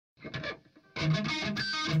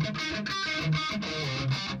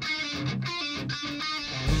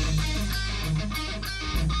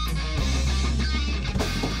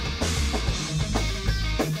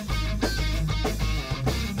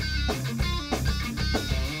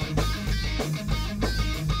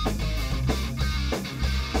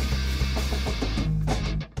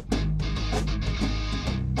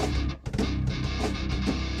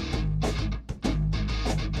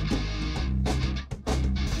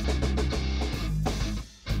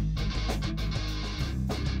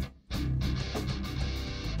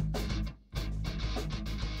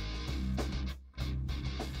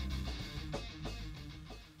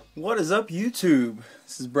What is up, YouTube?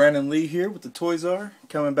 This is Brandon Lee here with the Toys R,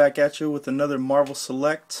 coming back at you with another Marvel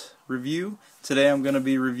Select review. Today I'm going to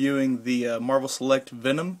be reviewing the Marvel Select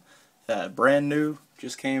Venom. Brand new,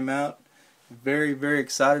 just came out. Very, very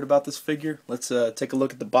excited about this figure. Let's take a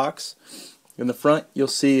look at the box. In the front, you'll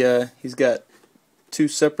see he's got two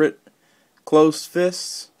separate closed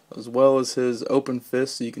fists, as well as his open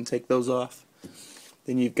fist, so you can take those off.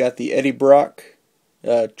 Then you've got the Eddie Brock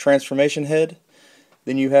transformation head.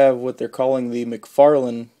 Then you have what they're calling the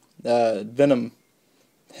McFarlane Venom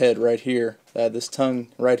head right here. This tongue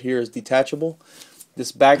right here is detachable.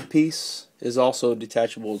 This back piece is also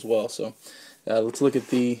detachable as well. So let's look at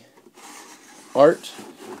the art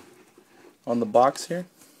on the box here.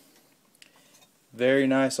 Very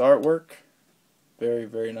nice artwork. Very,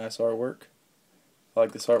 very nice artwork. I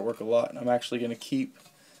like this artwork a lot. I'm actually going to keep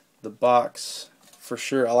the box for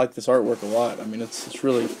sure. I like this artwork a lot. I mean, it's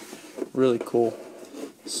really, really cool.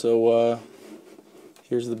 So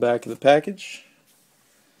here's the back of the package.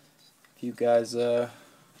 If you guys want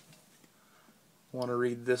to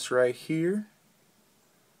read this right here,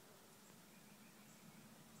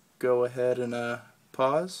 go ahead and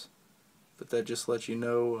pause. But that just lets you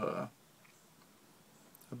know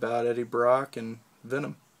about Eddie Brock and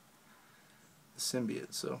Venom, the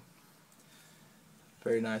symbiote. So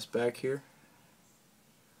very nice back here.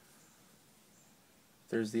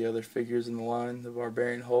 There's the other figures in the line, the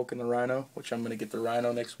Barbarian Hulk and the Rhino, which I'm going to get the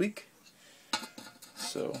Rhino next week.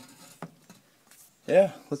 So,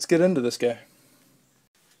 yeah, let's get into this guy.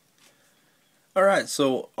 Alright,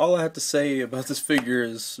 so all I have to say about this figure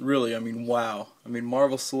is really, I mean, wow. I mean,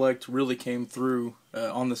 Marvel Select really came through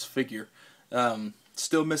on this figure.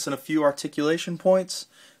 Still missing a few articulation points,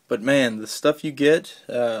 but man, the stuff you get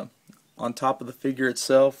on top of the figure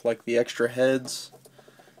itself, like the extra heads,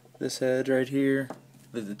 this head right here,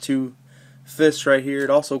 the two fists right here. It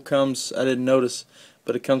also comes, I didn't notice,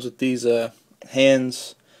 but it comes with these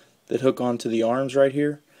hands that hook onto the arms right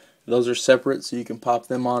here. Those are separate, so you can pop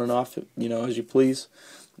them on and off, you know, as you please.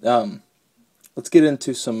 Let's get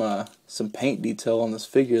into some paint detail on this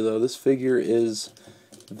figure, though. This figure is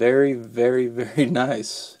very, very, very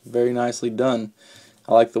nice. Very nicely done.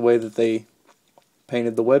 I like the way that they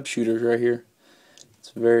painted the web shooters right here. It's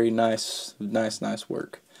very nice, nice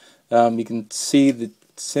work. You can see the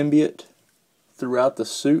symbiote throughout the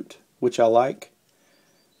suit, which I like.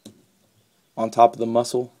 On top of the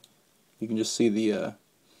muscle, you can just see the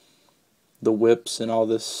whips and all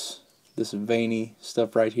this veiny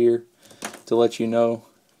stuff right here to let you know.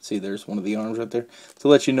 See, there's one of the arms right there to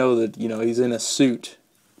let you know that, you know, he's in a suit,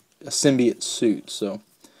 a symbiote suit. So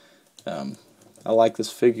I like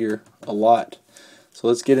this figure a lot. So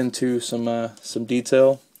let's get into some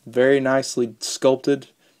detail. Very nicely sculpted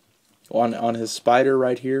on his spider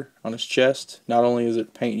right here on his chest. Not only is it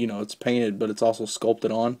it's painted, but it's also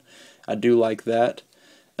sculpted on. I do like that.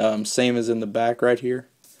 Same as in the back right here.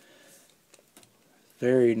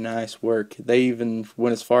 Very nice work. They even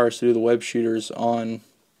went as far as to do the web shooters on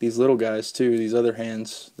these little guys too, these other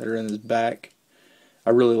hands that are in his back. I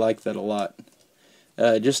really like that a lot.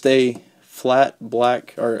 Just a flat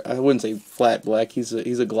black, or I wouldn't say flat black, he's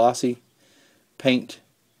a glossy paint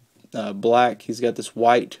black. He's got this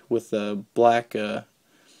white with a black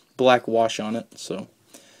wash on it, so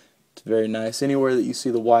it's very nice. Anywhere that you see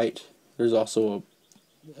the white, there's also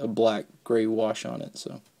a black gray wash on it,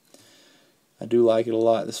 so I do like it a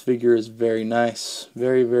lot. This figure is very nice,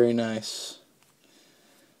 very, very nice.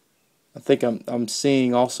 I think I'm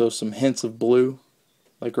seeing also some hints of blue,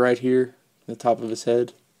 like right here, the top of his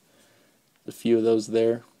head. A few of those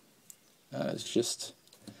there. It's just,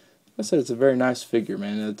 like I said, it's a very nice figure,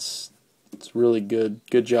 man. It's really good.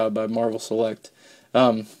 Good job by Marvel Select.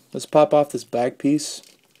 Let's pop off this back piece,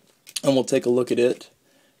 and we'll take a look at it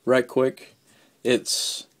right quick.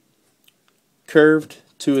 It's curved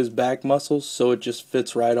to his back muscles, so it just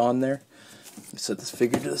fits right on there. Let me set this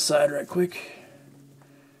figure to the side right quick.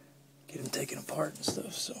 Get him taken apart and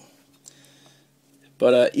stuff. So,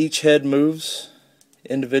 but each head moves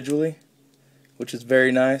individually. which is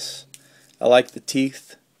very nice. I like the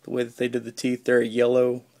teeth, the way that they did the teeth. They're a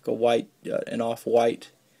yellow, like a white, an off-white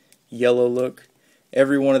yellow look.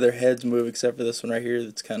 Every one of their heads move except for this one right here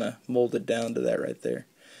that's kind of molded down to that right there.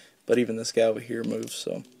 But even this guy over here moves,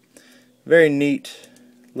 so very neat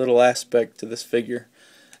little aspect to this figure.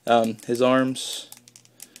 His arms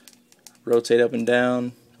rotate up and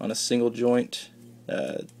down on a single jointed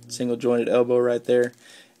elbow right there,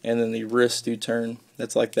 and then the wrists do turn.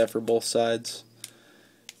 That's like that for both sides.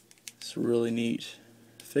 It's a really neat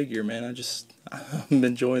figure, man. I'm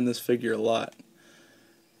enjoying this figure a lot.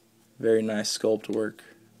 Very nice sculpt work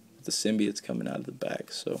with the symbiotes coming out of the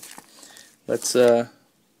back. So let's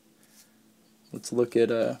look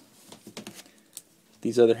at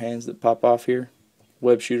these other hands that pop off here.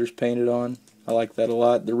 Web shooters painted on. I like that a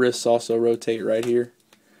lot. The wrists also rotate right here.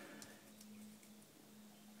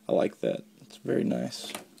 I like that. It's very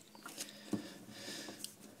nice.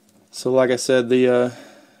 So like I said, the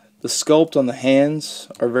sculpt on the hands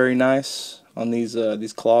are very nice on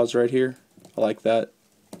these claws right here. I like that.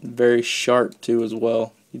 Very sharp too as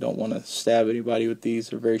well. You don't want to stab anybody with these.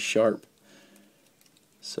 They're very sharp.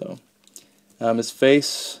 So his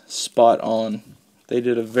face, spot on. They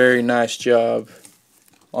did a very nice job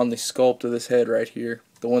on the sculpt of this head right here,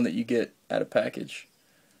 the one that you get at a package.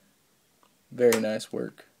 Very nice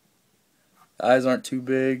work. The eyes aren't too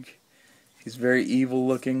big. He's very evil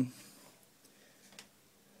looking.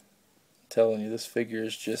 I'm telling you, this figure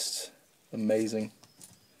is just amazing.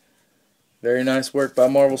 Very nice work by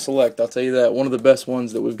Marvel Select, I'll tell you that. One of the best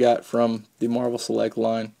ones that we've got from the Marvel Select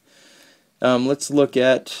line. Let's look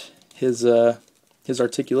at his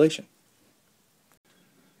articulation.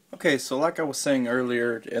 Okay, so like I was saying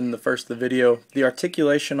earlier in the first of the video, the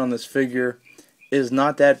articulation on this figure is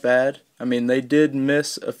not that bad. I mean, they did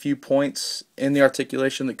miss a few points in the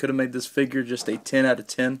articulation that could have made this figure just a 10 out of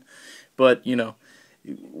 10. But you know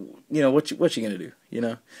what you gonna do? You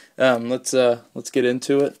know, let's get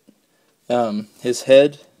into it. His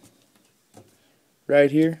head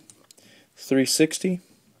right here, 360,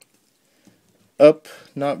 up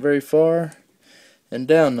not very far, and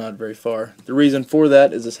down not very far. The reason for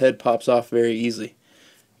that is his head pops off very easy,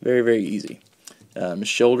 very easy. His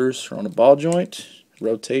shoulders are on a ball joint,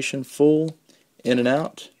 rotation full, in and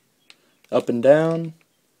out, up and down,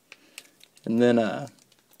 and then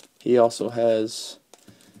he also has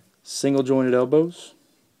single jointed elbows,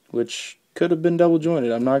 which could have been double jointed.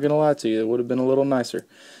 I'm not going to lie to you. It would have been a little nicer.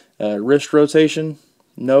 Wrist rotation,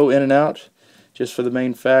 no in and out, just for the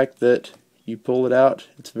main fact that you pull it out.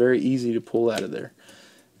 It's very easy to pull out of there.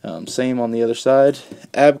 Same on the other side.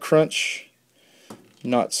 Ab crunch,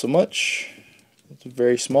 not so much. It's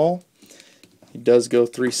very small. He does go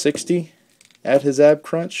 360 at his ab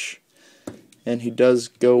crunch, and he does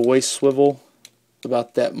go waist swivel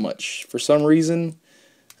about that much. For some reason,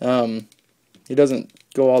 he doesn't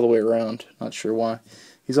go all the way around. Not sure why.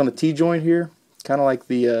 He's on a T-joint here, kind of like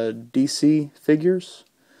the DC figures.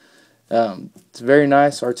 It's very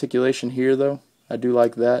nice articulation here, though. I do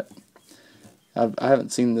like that. I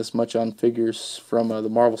haven't seen this much on figures from the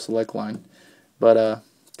Marvel Select line, but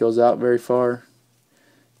goes out very far,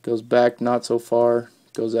 goes back not so far,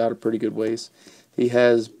 goes out a pretty good ways. He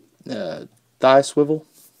has thigh swivel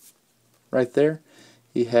right there.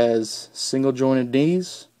 He has single jointed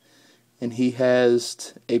knees, and he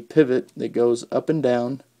has a pivot that goes up and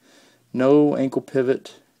down, no ankle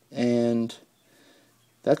pivot, and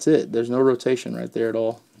that's it. There's no rotation right there at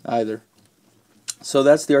all either. So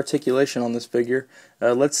that's the articulation on this figure.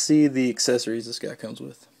 Let's see the accessories this guy comes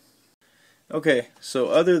with. Okay, so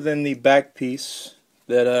other than the back piece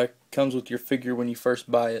that comes with your figure when you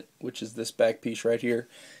first buy it, which is this back piece right here,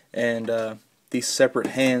 and these separate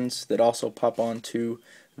hands that also pop onto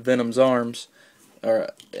Venom's arms,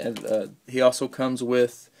 he also comes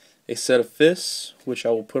with a set of fists, which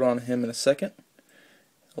I will put on him in a second.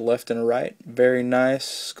 A left and a right. Very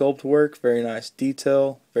nice sculpt work, very nice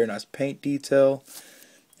detail, very nice paint detail.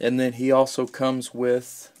 And then he also comes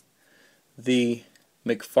with the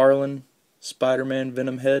McFarlane Spider-Man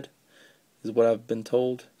Venom head, is what I've been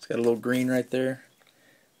told. It's got a little green right there.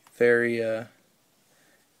 Very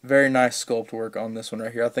nice sculpt work on this one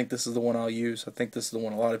right here. I think this is the one I'll use. I think this is the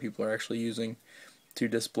one a lot of people are actually using to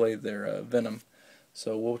display their Venom.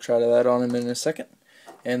 So we'll try that on him in a second.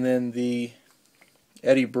 And then the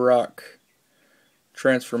Eddie Brock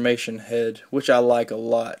transformation head, which I like a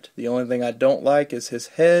lot. The only thing I don't like is his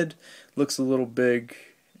head looks a little big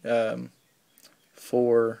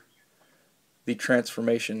for the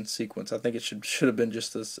transformation sequence. I think it should have been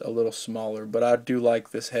just a little smaller, but I do like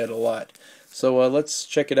this head a lot. So let's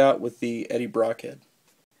check it out with the Eddie Brock head.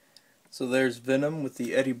 So there's Venom with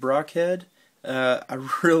the Eddie Brock head. I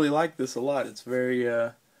really like this a lot. It's very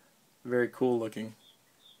cool looking.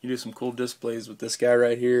 You do some cool displays with this guy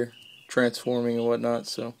right here, transforming and whatnot,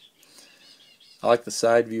 so I like the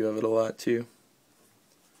side view of it a lot too.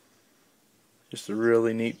 Just a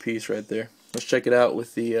really neat piece right there. Let's check it out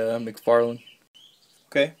with the McFarlane.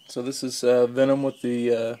 Okay, so this is Venom with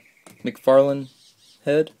the McFarlane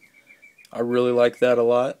head. I really like that a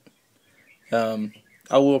lot.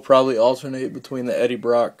 I will probably alternate between the Eddie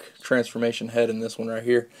Brock transformation head and this one right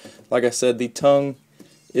here. Like I said, the tongue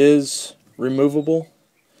is removable,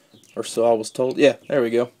 or so I was told. Yeah, there we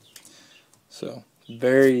go. So,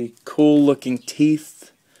 very cool looking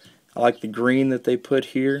teeth. I like the green that they put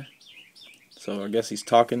here. So I guess he's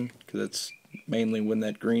talking, because that's mainly when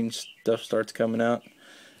that green stuff starts coming out.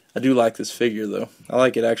 I do like this figure though. I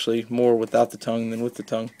like it actually more without the tongue than with the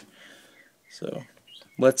tongue. So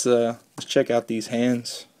let's check out these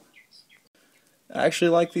hands. I actually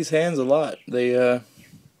like these hands a lot. They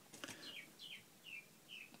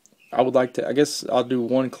I would like to, I guess I'll do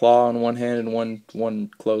one claw on one hand and one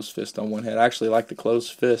closed fist on one hand. I actually like the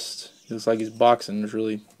closed fist. He looks like he's boxing. It's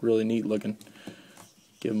really neat looking.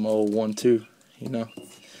 Give him a old 1-2, you know.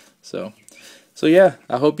 So yeah,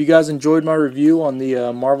 I hope you guys enjoyed my review on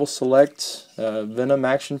the Marvel Select Venom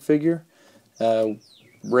action figure.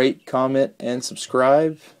 Rate, comment, and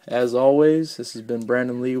subscribe. As always, this has been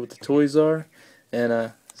Brandon Lee with the Toy Czar,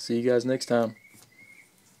 and see you guys next time.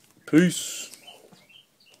 Peace.